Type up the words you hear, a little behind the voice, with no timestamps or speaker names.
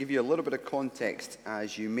Give you a little bit of context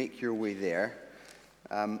as you make your way there.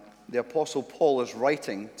 The Apostle Paul is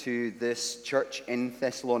writing to this church in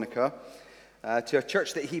Thessalonica, to a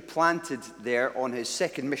church that he planted there on his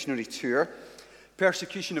second missionary tour.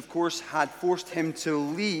 Persecution, of course, had forced him to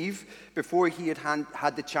leave before he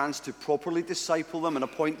had the chance to properly disciple them and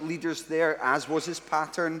appoint leaders there, as was his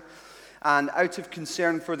pattern. And out of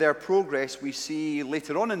concern for their progress, we see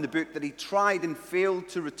later on in the book that he tried and failed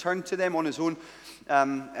to return to them on his own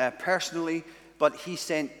personally, but he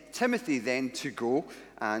sent Timothy then to go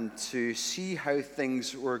and to see how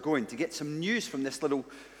things were going, to get some news from this little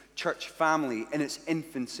church family in its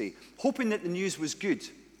infancy, hoping that the news was good.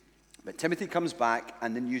 But Timothy comes back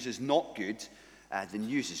and the news is not good. The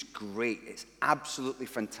news is great. It's absolutely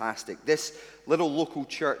fantastic. This little local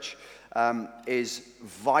church is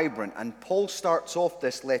vibrant. And Paul starts off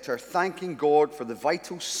this letter thanking God for the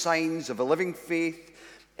vital signs of a living faith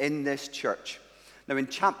in this church. Now, in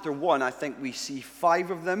chapter 1, I think we see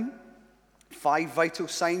 5 of them, 5 vital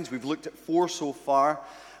signs. We've looked at 4 so far.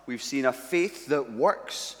 We've seen a faith that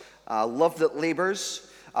works, a love that labors,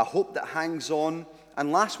 a hope that hangs on.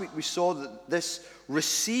 And last week we saw that this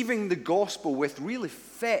receiving the gospel with real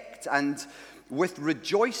effect and with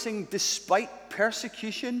rejoicing despite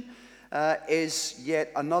persecution is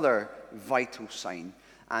yet another vital sign.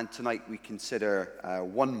 And tonight we consider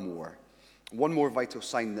one more vital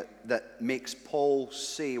sign that makes Paul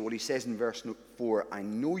say what he says in verse 4, I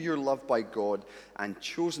know you're loved by God and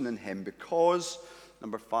chosen in him because,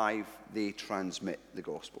 number 5, they transmit the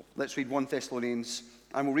gospel. Let's read 1 Thessalonians,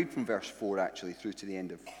 and we'll read from verse 4 actually through to the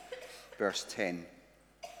end of verse 10.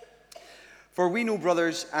 For we know,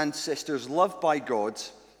 brothers and sisters, loved by God,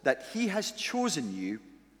 that he has chosen you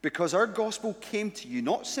because our gospel came to you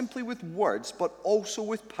not simply with words, but also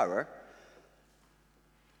with power,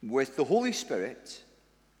 with the Holy Spirit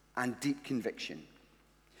and deep conviction.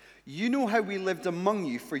 You know how we lived among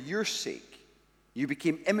you for your sake. You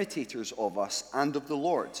became imitators of us and of the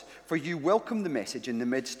Lord, for you welcomed the message in the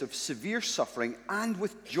midst of severe suffering and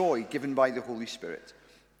with joy given by the Holy Spirit.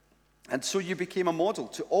 And so you became a model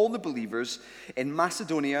to all the believers in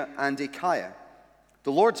Macedonia and Achaia.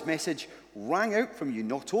 The Lord's message rang out from you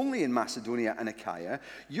not only in Macedonia and Achaia,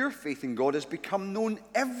 your faith in God has become known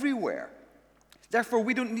everywhere. Therefore,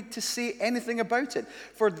 we don't need to say anything about it,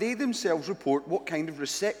 for they themselves report what kind of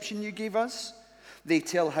reception you gave us. They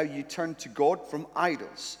tell how you turned to God from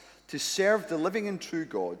idols to serve the living and true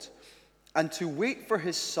God and to wait for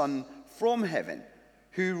his Son from heaven,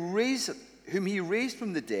 whom he raised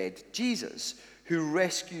from the dead, Jesus, who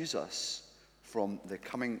rescues us from the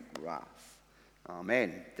coming wrath.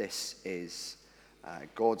 Amen. This is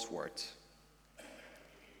God's word.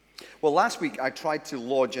 Well, last week I tried to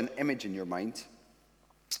lodge an image in your mind,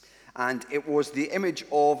 and it was the image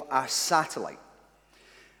of a satellite.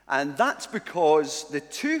 And that's because the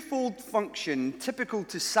twofold function typical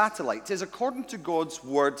to satellites is, according to God's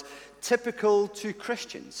word, typical to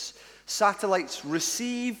Christians. Satellites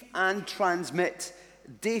receive and transmit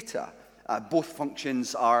data. Both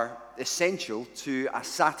functions are essential to a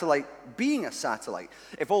satellite being a satellite.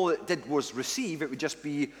 If all it did was receive, it would just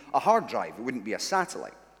be a hard drive. It wouldn't be a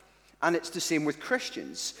satellite. And it's the same with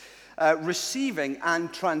Christians. Receiving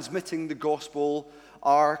and transmitting the gospel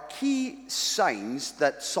are key signs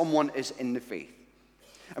that someone is in the faith.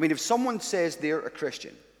 I mean, if someone says they're a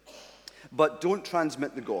Christian, but don't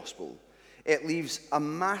transmit the gospel, it leaves a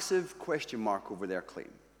massive question mark over their claim.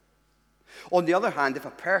 On the other hand, if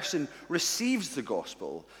a person receives the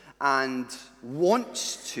gospel and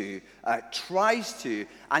wants to, tries to,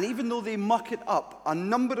 and even though they muck it up a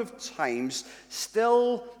number of times,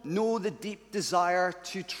 still know the deep desire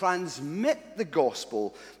to transmit the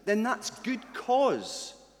gospel, then that's good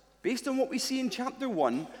cause, based on what we see in chapter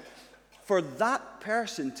 1, for that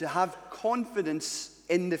person to have confidence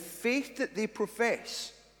in the faith that they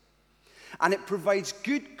profess. And it provides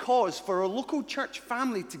good cause for a local church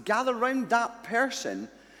family to gather around that person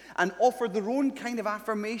and offer their own kind of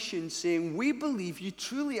affirmation, saying, we believe you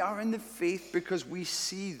truly are in the faith because we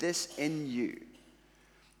see this in you.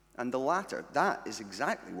 And the latter, that is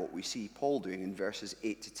exactly what we see Paul doing in verses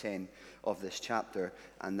 8 to 10 of this chapter,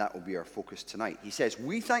 and that will be our focus tonight. He says,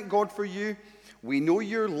 we thank God for you. We know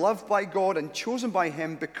you're loved by God and chosen by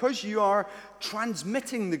him because you are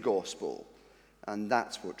transmitting the gospel. And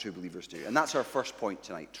that's what true believers do. And that's our first point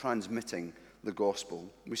tonight, transmitting the gospel.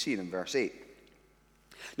 We see it in verse 8.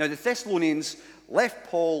 Now, the Thessalonians left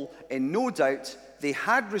Paul in no doubt. They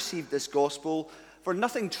had received this gospel, for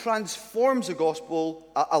nothing transforms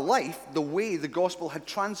a life the way the gospel had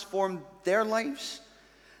transformed their lives.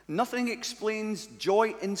 Nothing explains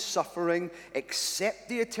joy in suffering except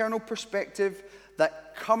the eternal perspective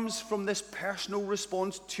that comes from this personal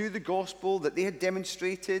response to the gospel that they had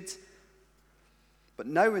demonstrated. But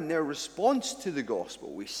now in their response to the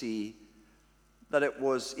gospel, we see that it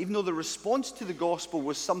was, even though the response to the gospel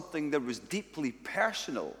was something that was deeply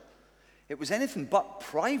personal, it was anything but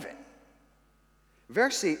private.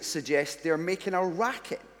 Verse 8 suggests they're making a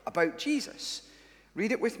racket about Jesus.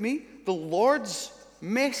 Read it with me. The Lord's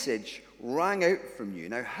message rang out from you.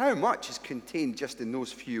 Now, how much is contained just in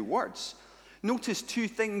those few words? Notice two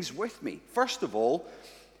things with me. First of all,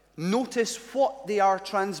 notice what they are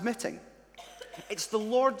transmitting. It's the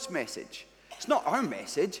Lord's message. It's not our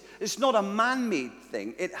message. It's not a man-made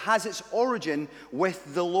thing. It has its origin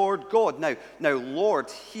with the Lord God. Now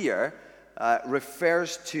Lord here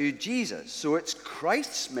refers to Jesus. So it's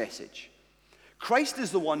Christ's message. Christ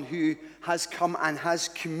is the one who has come and has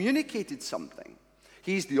communicated something.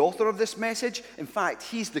 He's the author of this message. In fact,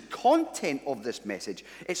 he's the content of this message.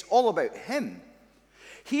 It's all about him.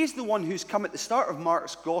 He's the one who's come at the start of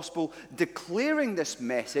Mark's gospel declaring this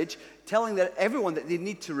message, telling everyone that they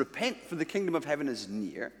need to repent for the kingdom of heaven is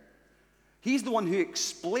near. He's the one who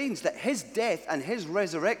explains that his death and his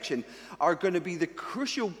resurrection are going to be the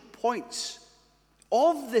crucial points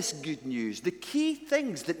of this good news, the key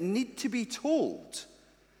things that need to be told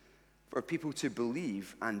for people to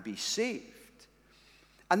believe and be saved.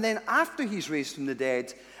 And then after he's raised from the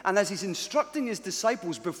dead, and as he's instructing his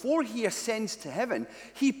disciples before he ascends to heaven,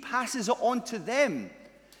 he passes it on to them.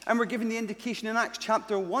 And we're given the indication in Acts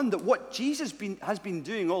chapter 1 that what Jesus has been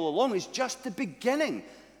doing all along is just the beginning.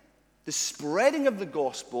 The spreading of the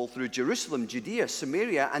gospel through Jerusalem, Judea,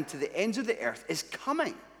 Samaria, and to the ends of the earth is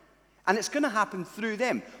coming. And it's going to happen through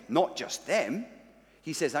them. Not just them.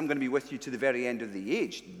 He says, I'm going to be with you to the very end of the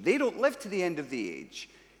age. They don't live to the end of the age.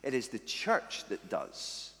 It is the church that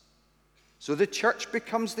does. So the church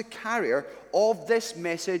becomes the carrier of this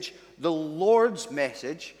message, the Lord's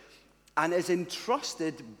message, and is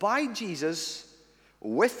entrusted by Jesus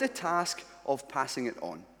with the task of passing it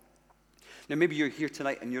on. Now, maybe you're here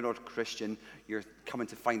tonight and you're not a Christian. You're coming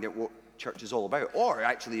to find out what church is all about. Or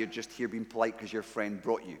actually, you're just here being polite because your friend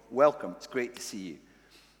brought you. Welcome. It's great to see you.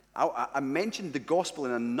 I mentioned the gospel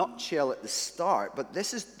in a nutshell at the start, but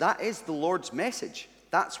that is the Lord's message.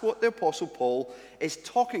 That's what the Apostle Paul is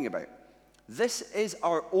talking about. This is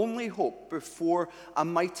our only hope before a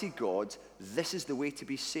mighty God. This is the way to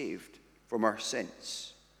be saved from our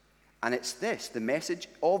sins. And it's this, the message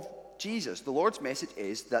of Jesus. The Lord's message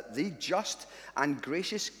is that the just and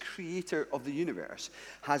gracious creator of the universe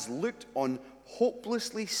has looked on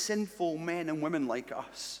hopelessly sinful men and women like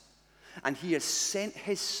us, and he has sent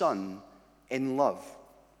his Son in love.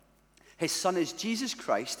 His Son is Jesus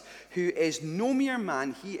Christ, who is no mere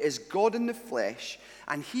man. He is God in the flesh,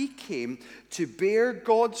 and he came to bear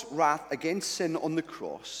God's wrath against sin on the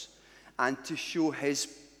cross and to show his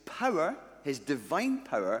power, his divine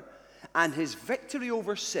power, and his victory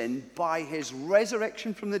over sin by his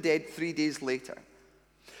resurrection from the dead 3 days later,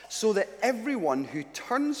 so that everyone who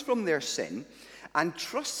turns from their sin and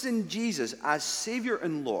trusts in Jesus as Savior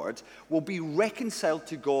and Lord will be reconciled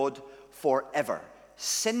to God forever.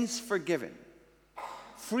 Sins forgiven.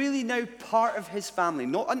 Freely now part of his family,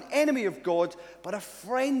 not an enemy of God, but a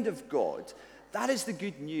friend of God. That is the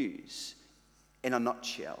good news in a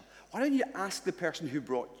nutshell. Why don't you ask the person who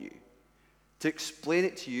brought you to explain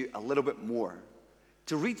it to you a little bit more?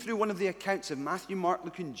 To read through one of the accounts of Matthew, Mark,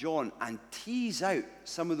 Luke, and John and tease out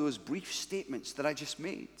some of those brief statements that I just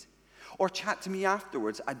made. Or chat to me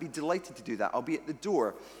afterwards. I'd be delighted to do that. I'll be at the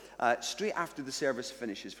door straight after the service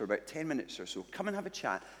finishes for about 10 minutes or so. Come and have a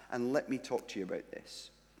chat and let me talk to you about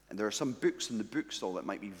this. And there are some books in the bookstall that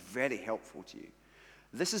might be very helpful to you.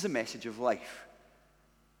 This is a message of life.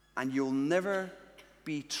 And you'll never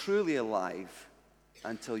be truly alive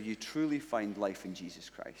until you truly find life in Jesus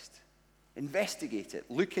Christ. Investigate it.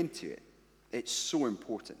 Look into it. It's so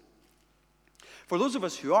important. For those of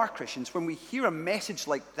us who are Christians, when we hear a message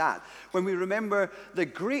like that, when we remember the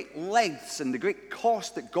great lengths and the great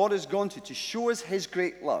cost that God has gone to show us his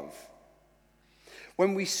great love,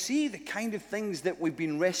 when we see the kind of things that we've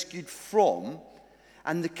been rescued from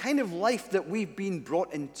and the kind of life that we've been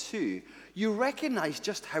brought into, you recognize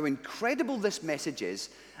just how incredible this message is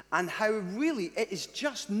and how really it is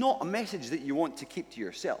just not a message that you want to keep to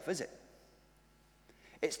yourself, is it?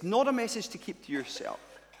 It's not a message to keep to yourself.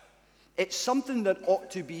 It's something that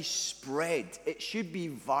ought to be spread. It should be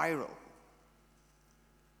viral.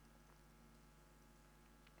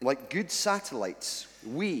 Like good satellites,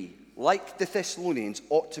 we, like the Thessalonians,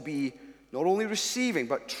 ought to be not only receiving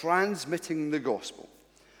but transmitting the gospel.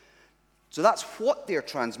 So that's what they're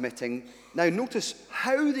transmitting. Now notice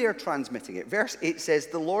how they're transmitting it. Verse 8 says,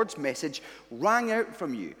 the Lord's message rang out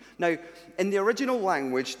from you. Now, in the original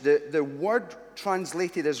language, the word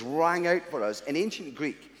translated as rang out for us in ancient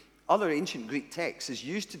Greek, other ancient Greek texts, is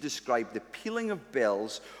used to describe the pealing of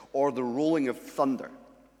bells or the rolling of thunder.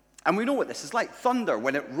 And we know what this is like. Thunder,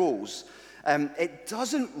 when it rolls, it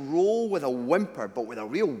doesn't roll with a whimper, but with a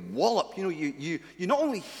real wallop. You know, you not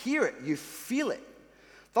only hear it, you feel it.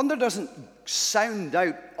 Thunder doesn't sound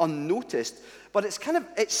out unnoticed, but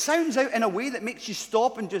it sounds out in a way that makes you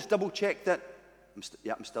stop and just double check that,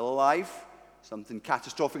 I'm still alive. Something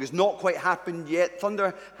catastrophic has not quite happened yet.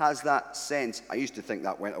 Thunder has that sense. I used to think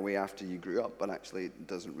that went away after you grew up, but actually it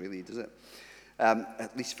doesn't really, does it?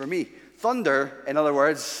 At least for me. Thunder, in other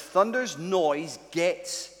words, thunder's noise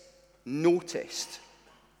gets noticed.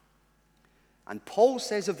 And Paul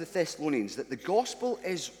says of the Thessalonians that the gospel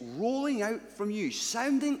is rolling out from you,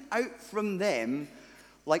 sounding out from them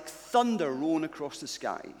like thunder rolling across the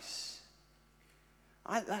skies.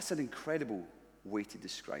 That's an incredible way to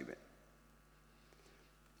describe it.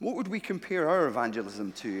 What would we compare our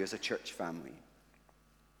evangelism to as a church family?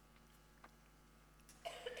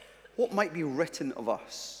 What might be written of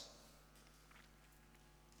us?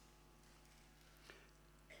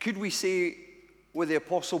 Could we say with the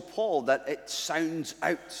Apostle Paul that it sounds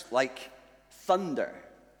out like thunder?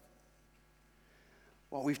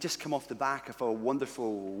 Well, we've just come off the back of a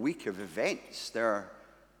wonderful week of events. There are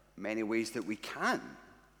many ways that we can.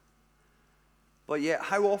 But yet,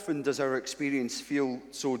 how often does our experience feel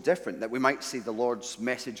so different that we might say the Lord's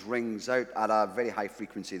message rings out at a very high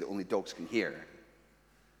frequency that only dogs can hear?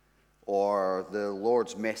 Or the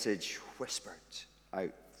Lord's message whispered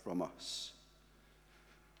out from us?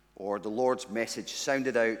 Or the Lord's message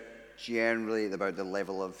sounded out generally at about the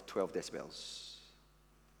level of 12 decibels?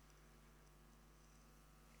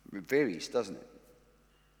 It varies, doesn't it?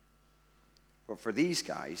 But for these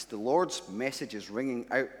guys, the Lord's message is ringing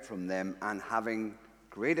out from them and having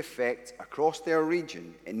great effect across their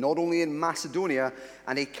region, and not only in Macedonia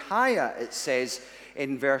and Achaia, it says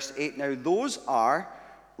in verse 8. Now, those are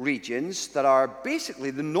regions that are basically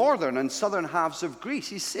the northern and southern halves of Greece.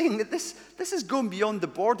 He's saying that this is going beyond the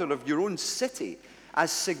border of your own city.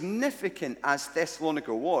 As significant as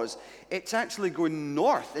Thessalonica was, it's actually going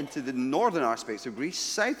north into the northern aspects of Greece,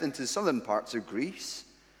 south into the southern parts of Greece,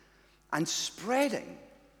 and spreading.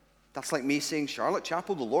 That's like me saying, Charlotte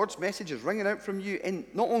Chapel, the Lord's message is ringing out from you,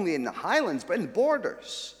 not only in the highlands, but in the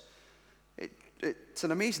borders. It's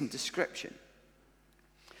an amazing description.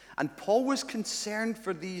 And Paul was concerned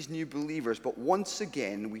for these new believers, but once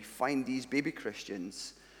again, we find these baby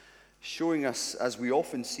Christians showing us, as we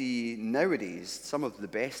often see nowadays, some of the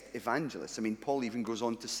best evangelists. I mean, Paul even goes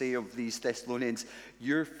on to say of these Thessalonians,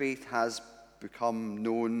 your faith has become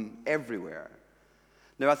known everywhere.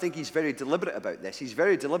 Now, I think he's very deliberate about this. He's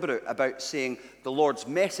very deliberate about saying the Lord's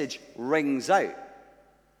message rings out,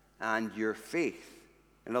 and your faith,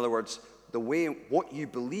 in other words, the way what you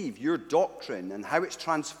believe, your doctrine, and how it's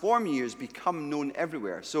transforming you has become known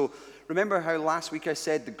everywhere. So remember how last week I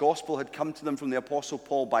said the gospel had come to them from the Apostle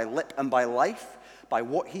Paul by lip and by life, by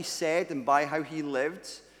what he said and by how he lived?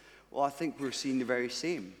 Well, I think we're seeing the very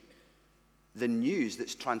same. The news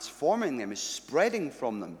that's transforming them is spreading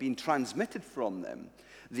from them, being transmitted from them.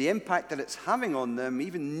 The impact that it's having on them,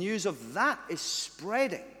 even news of that is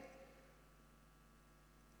spreading.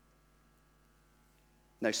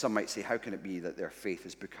 Now, some might say, how can it be that their faith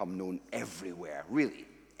has become known everywhere? Really,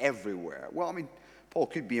 everywhere. Well, I mean, Paul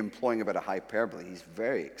could be employing a bit of hyperbole. He's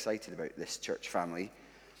very excited about this church family.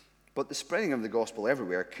 But the spreading of the gospel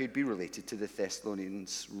everywhere could be related to the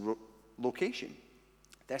Thessalonians' location.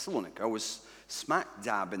 Thessalonica was smack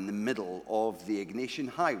dab in the middle of the Egnatian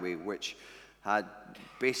Highway, which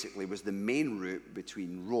basically was the main route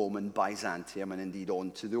between Rome and Byzantium, and indeed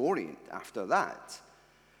on to the Orient after that.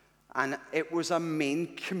 And it was a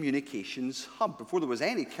main communications hub. Before there was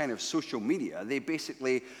any kind of social media,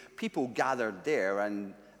 people gathered there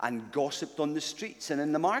and gossiped on the streets and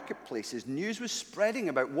in the marketplaces. News was spreading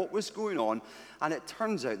about what was going on, and it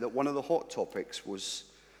turns out that one of the hot topics was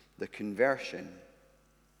the conversion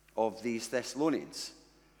of these Thessalonians.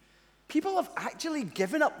 People have actually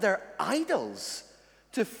given up their idols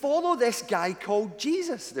to follow this guy called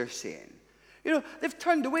Jesus, they're saying. You know, they've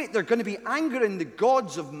turned away. They're going to be angering the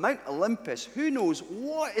gods of Mount Olympus. Who knows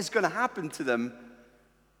what is going to happen to them?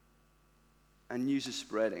 And news is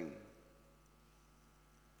spreading.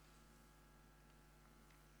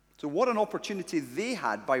 So what an opportunity they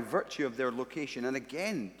had by virtue of their location. And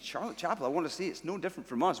again, Charlotte Chapel, I want to say it's no different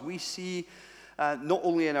from us. We see not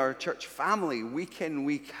only in our church family, week in,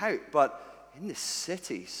 week out, but in the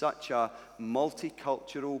city, such a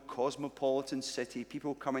multicultural, cosmopolitan city,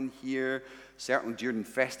 people coming here, certainly during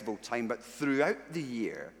festival time, but throughout the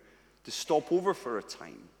year, to stop over for a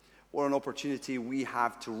time. What an opportunity we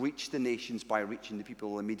have to reach the nations by reaching the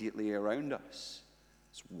people immediately around us.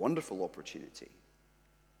 It's a wonderful opportunity.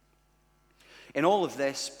 In all of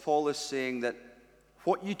this, Paul is saying that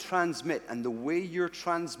what you transmit and the way you're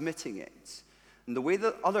transmitting it, and the way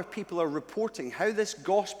that other people are reporting how this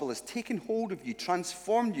gospel has taken hold of you,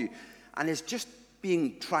 transformed you, and is just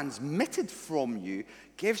being transmitted from you,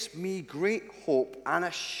 gives me great hope and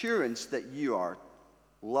assurance that you are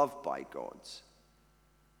loved by God,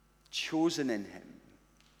 chosen in him.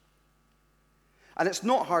 And it's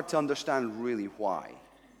not hard to understand really why.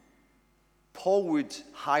 Paul would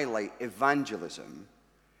highlight evangelism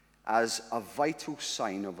as a vital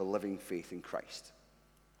sign of a living faith in Christ,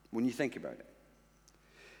 when you think about it.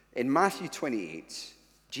 In Matthew 28,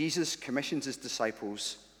 Jesus commissions his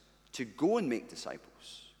disciples to go and make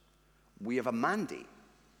disciples. We have a mandate.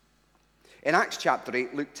 In Acts chapter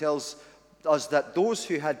 8, Luke tells us that those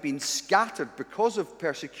who had been scattered because of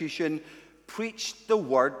persecution preached the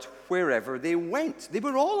word wherever they went. They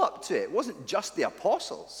were all up to it. It wasn't just the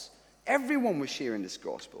apostles. Everyone was sharing this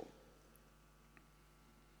gospel.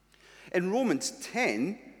 In Romans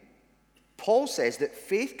 10, Paul says that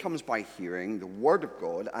faith comes by hearing the word of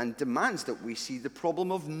God and demands that we see the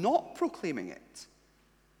problem of not proclaiming it.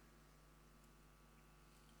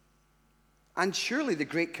 And surely the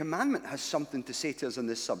Great Commandment has something to say to us on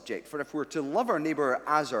this subject. For if we're to love our neighbor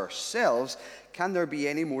as ourselves, can there be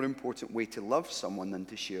any more important way to love someone than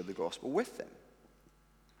to share the gospel with them?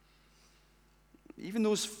 Even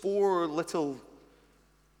those 4 little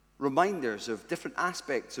reminders of different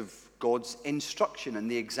aspects of God's instruction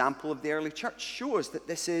and the example of the early church show us that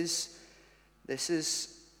this is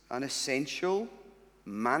an essential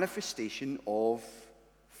manifestation of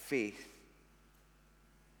faith.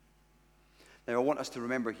 Now, I want us to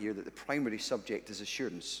remember here that the primary subject is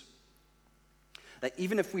assurance. That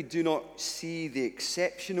even if we do not see the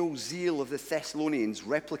exceptional zeal of the Thessalonians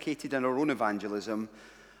replicated in our own evangelism,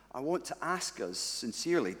 I want to ask us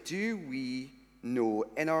sincerely, do we know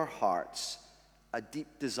in our hearts a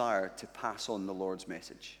deep desire to pass on the Lord's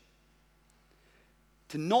message?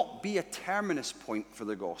 To not be a terminus point for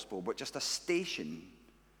the gospel, but just a station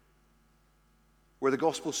where the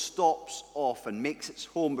gospel stops off and makes its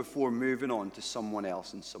home before moving on to someone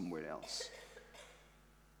else and somewhere else.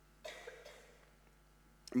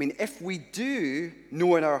 I mean, if we do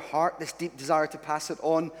know in our heart this deep desire to pass it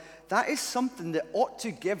on, that is something that ought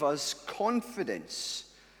to give us confidence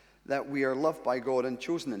that we are loved by God and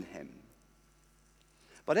chosen in him.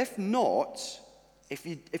 But if not,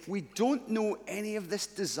 if we don't know any of this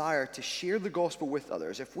desire to share the gospel with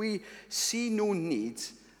others, if we see no need,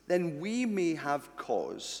 then we may have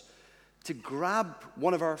cause to grab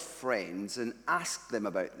one of our friends and ask them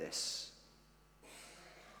about this.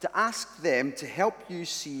 To ask them to help you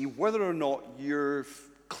see whether or not your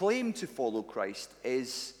claim to follow Christ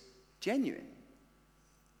is genuine.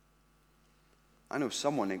 I know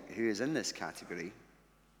someone who is in this category.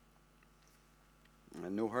 I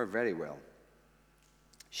know her very well.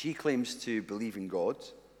 She claims to believe in God.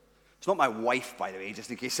 It's not my wife, by the way, just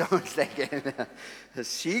in case someone's thinking.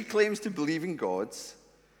 She claims to believe in God,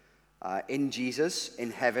 in Jesus, in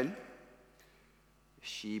heaven.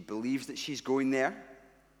 She believes that she's going there.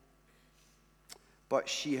 But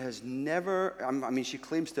she has never, she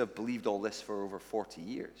claims to have believed all this for over 40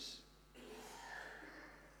 years.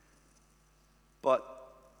 But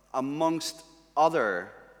amongst other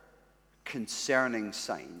concerning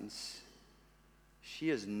signs, she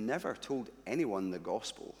has never told anyone the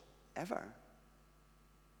gospel, ever.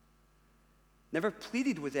 Never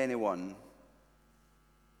pleaded with anyone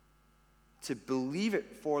to believe it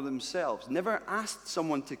for themselves. Never asked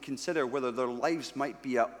someone to consider whether their lives might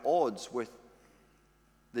be at odds with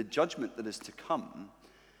the judgment that is to come.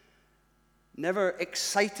 Never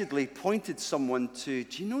excitedly pointed someone to,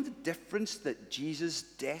 do you know the difference that Jesus'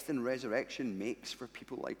 death and resurrection makes for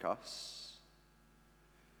people like us?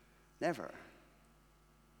 Never.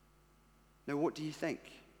 Now, what do you think?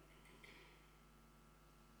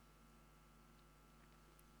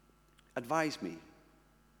 Advise me.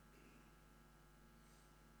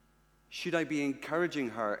 Should I be encouraging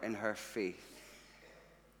her in her faith?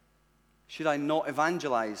 Should I not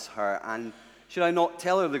evangelize her? And should I not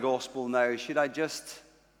tell her the gospel now? Should I just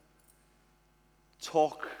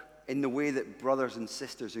talk in the way that brothers and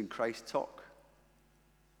sisters in Christ talk?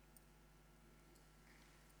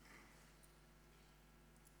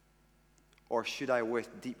 Or should I,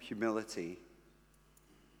 with deep humility,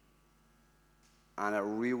 and a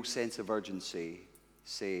real sense of urgency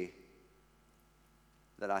say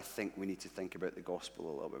that I think we need to think about the gospel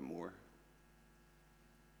a little bit more?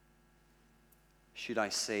 Should I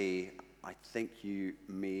say, I think you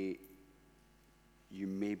may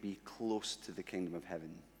be close to the kingdom of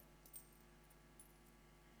heaven,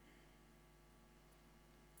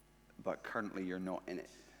 but currently you're not in it?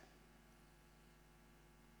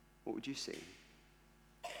 What would you say?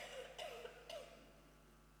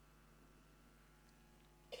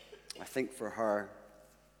 I think for her,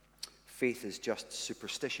 faith is just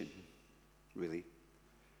superstition, really.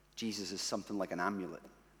 Jesus is something like an amulet.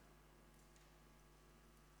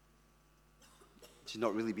 She's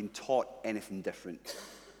not really been taught anything different,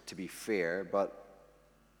 to be fair, but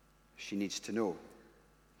she needs to know.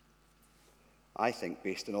 I think,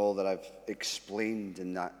 based on all that I've explained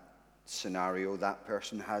in that scenario, that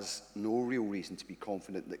person has no real reason to be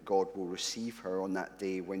confident that God will receive her on that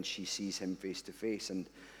day when she sees him face to face, and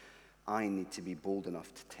I need to be bold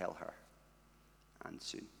enough to tell her, and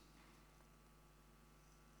soon.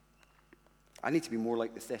 I need to be more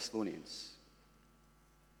like the Thessalonians.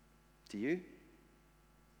 Do you?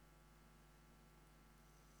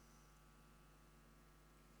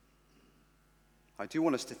 I do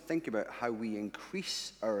want us to think about how we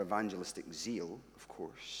increase our evangelistic zeal, of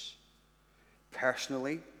course.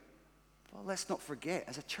 Personally, well, let's not forget,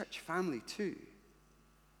 as a church family too.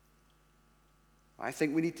 I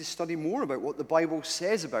think we need to study more about what the Bible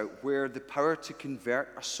says about where the power to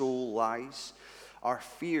convert a soul lies. Our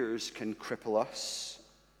fears can cripple us,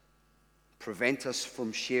 prevent us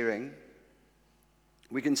from sharing.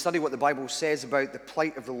 We can study what the Bible says about the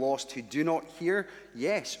plight of the lost who do not hear.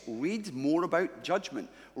 Yes, read more about judgment.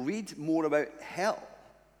 Read more about hell.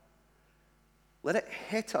 Let it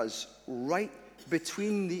hit us right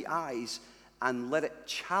between the eyes and let it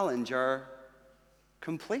challenge our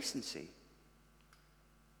complacency.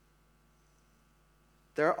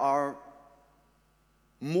 There are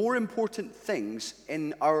more important things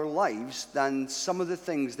in our lives than some of the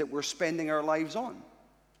things that we're spending our lives on.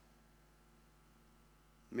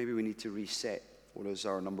 Maybe we need to reset what is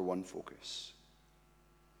our number one focus.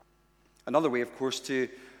 Another way, of course, to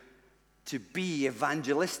be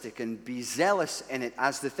evangelistic and be zealous in it,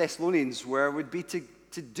 as the Thessalonians were, would be to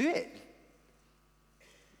do it.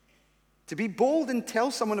 To be bold and tell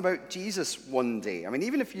someone about Jesus one day. I mean,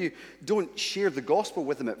 even if you don't share the gospel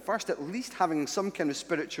with them at first, at least having some kind of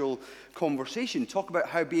spiritual conversation. Talk about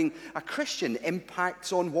how being a Christian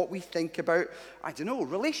impacts on what we think about, I don't know,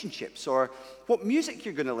 relationships, or what music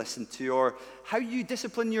you're going to listen to, or how you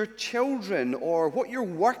discipline your children, or what your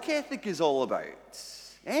work ethic is all about.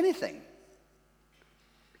 Anything.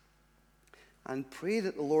 And pray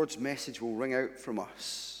that the Lord's message will ring out from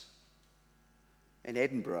us in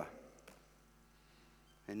Edinburgh,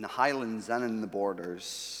 in the Highlands and in the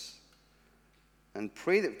borders. And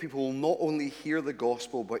pray that people will not only hear the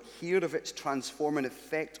gospel, but hear of its transforming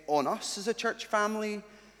effect on us as a church family,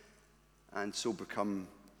 and so become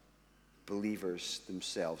believers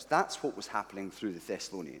themselves. That's what was happening through the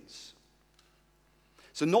Thessalonians.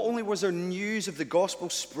 So not only was there news of the gospel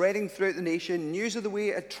spreading throughout the nation, news of the way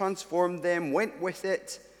it had transformed them, went with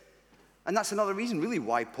it. And that's another reason, really,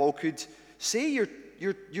 why Paul could say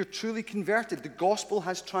you're truly converted. The gospel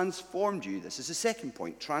has transformed you. This is the second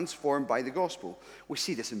point, transformed by the gospel. We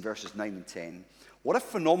see this in verses 9 and 10. What a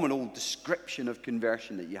phenomenal description of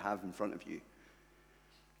conversion that you have in front of you.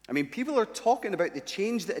 I mean, people are talking about the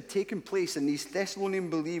change that had taken place in these Thessalonian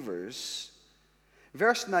believers.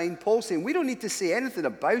 Verse 9, Paul's saying, we don't need to say anything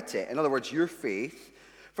about it. In other words, your faith.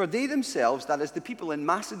 For they themselves, that is the people in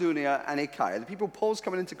Macedonia and Achaia, the people Paul's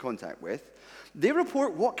coming into contact with, they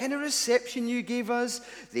report what kind of reception you gave us.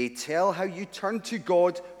 They tell how you turned to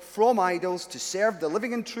God from idols to serve the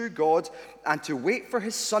living and true God and to wait for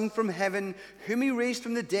his Son from heaven, whom he raised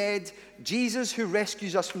from the dead, Jesus, who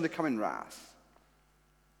rescues us from the coming wrath.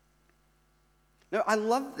 Now, I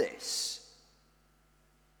love this.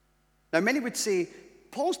 Now, many would say,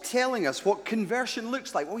 Paul's telling us what conversion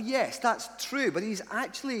looks like. Well, yes, that's true, but he's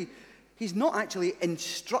not actually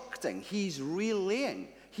instructing, he's relaying.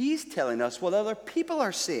 He's telling us what other people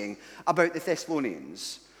are saying about the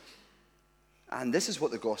Thessalonians. And this is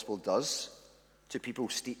what the gospel does to people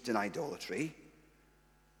steeped in idolatry.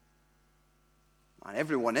 And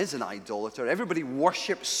everyone is an idolater. Everybody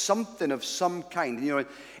worships something of some kind. You know,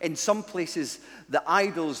 in some places, the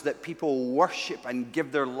idols that people worship and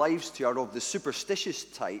give their lives to are of the superstitious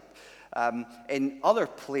type. In other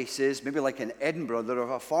places, maybe like in Edinburgh, they're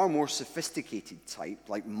of a far more sophisticated type,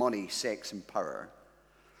 like money, sex, and power.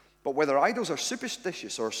 But whether idols are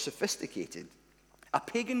superstitious or sophisticated, a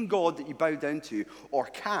pagan god that you bow down to, or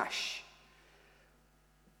cash,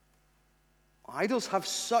 Idols have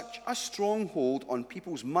such a strong hold on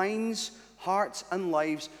people's minds, hearts, and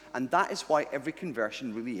lives, and that is why every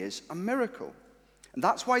conversion really is a miracle. And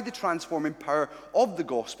that's why the transforming power of the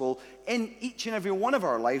gospel in each and every one of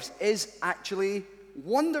our lives is actually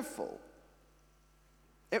wonderful.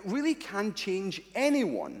 It really can change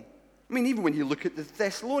anyone. I mean, even when you look at the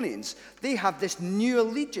Thessalonians, they have this new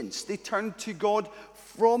allegiance. They turned to God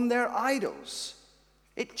from their idols.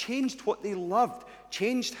 It changed what they loved,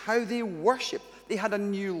 changed how they worshiped. They had a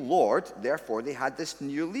new Lord, therefore they had this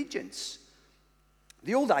new allegiance.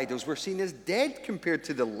 The old idols were seen as dead compared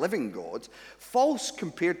to the living God, false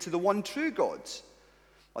compared to the one true God.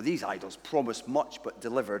 Well, these idols promised much but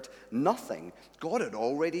delivered nothing. God had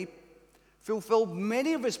already fulfilled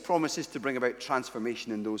many of his promises to bring about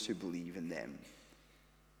transformation in those who believe in them.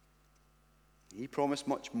 He promised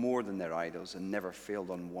much more than their idols and never failed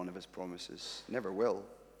on one of his promises. Never will.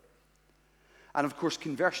 And of course,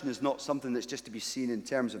 conversion is not something that's just to be seen in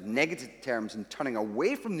terms of negative terms and turning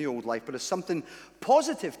away from the old life, but as something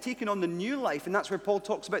positive, taking on the new life. And that's where Paul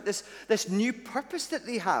talks about this new purpose that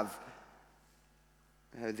they have.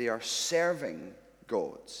 They are serving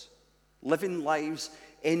God, living lives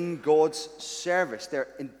in God's service. Their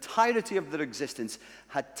entirety of their existence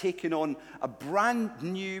had taken on a brand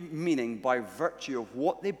new meaning by virtue of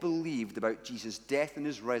what they believed about Jesus' death and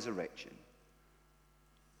his resurrection.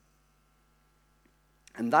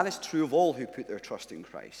 And that is true of all who put their trust in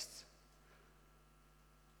Christ.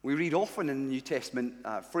 We read often in the New Testament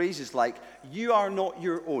phrases like, "You are not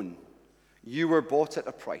your own. You were bought at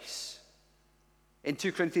a price." In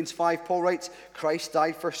 2 Corinthians 5, Paul writes, "Christ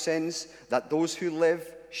died for sins, that those who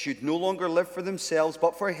live should no longer live for themselves,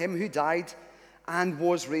 but for him who died and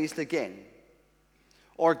was raised again."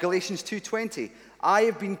 Or Galatians 2:20, "I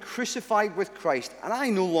have been crucified with Christ, and I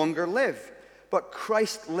no longer live, but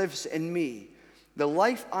Christ lives in me. The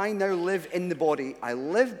life I now live in the body, I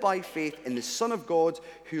live by faith in the Son of God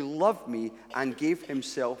who loved me and gave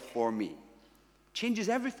himself for me." Changes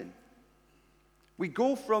everything. We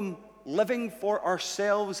go from living for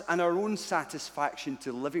ourselves and our own satisfaction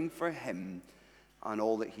to living for him and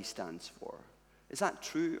all that he stands for. Is that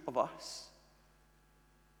true of us?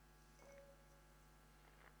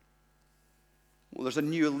 Well, there's a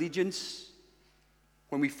new allegiance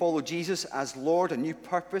when we follow Jesus as Lord, a new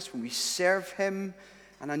purpose when we serve him,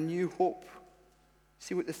 and a new hope.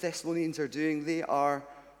 See what the Thessalonians are doing? They are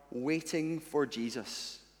waiting for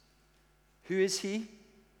Jesus. Who is he?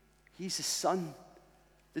 He's the Son,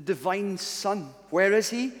 the divine Son. Where is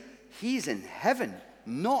he? He's in heaven,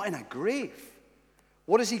 not in a grave.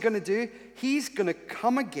 What is he going to do? He's going to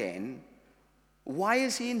come again. Why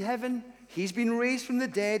is he in heaven? He's been raised from the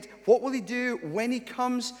dead. What will he do when he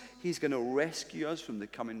comes? He's going to rescue us from the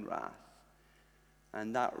coming wrath.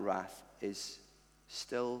 And that wrath is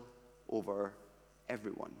still over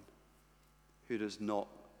everyone who does not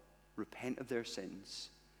repent of their sins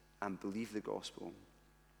and believe the gospel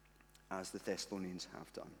as the Thessalonians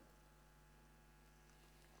have done.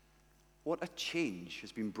 What a change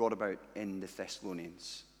has been brought about in the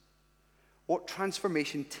Thessalonians. What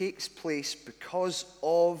transformation takes place because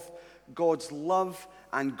of God's love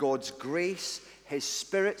and God's grace, his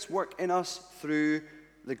Spirit's work in us through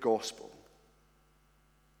the gospel.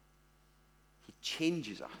 He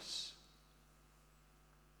changes us.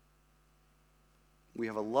 We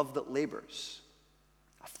have a love that labors,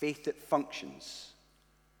 a faith that functions,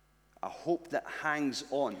 a hope that hangs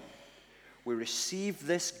on. We receive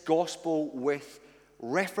this gospel with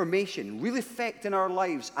reformation, real effect in our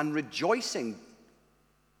lives, and rejoicing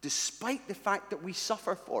despite the fact that we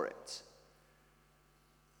suffer for it.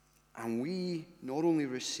 And we not only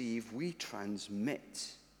receive, we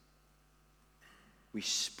transmit. We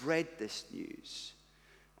spread this news.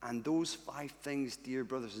 And those 5 things, dear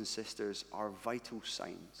brothers and sisters, are vital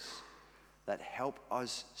signs that help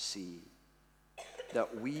us see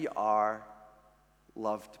that we are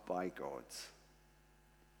loved by God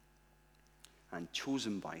and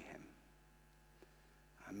chosen by him.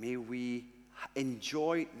 And may we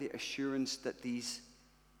enjoy the assurance that these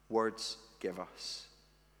words give us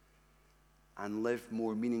and live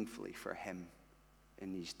more meaningfully for him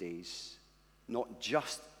in these days, not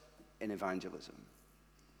just in evangelism,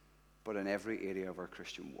 but in every area of our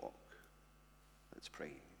Christian walk. Let's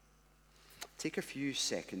pray. Take a few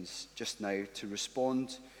seconds just now to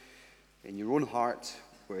respond in your own heart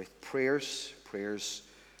with prayers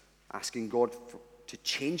asking God to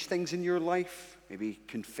change things in your life, maybe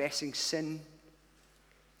confessing sin.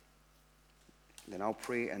 Then I'll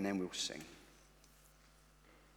pray and then we'll sing.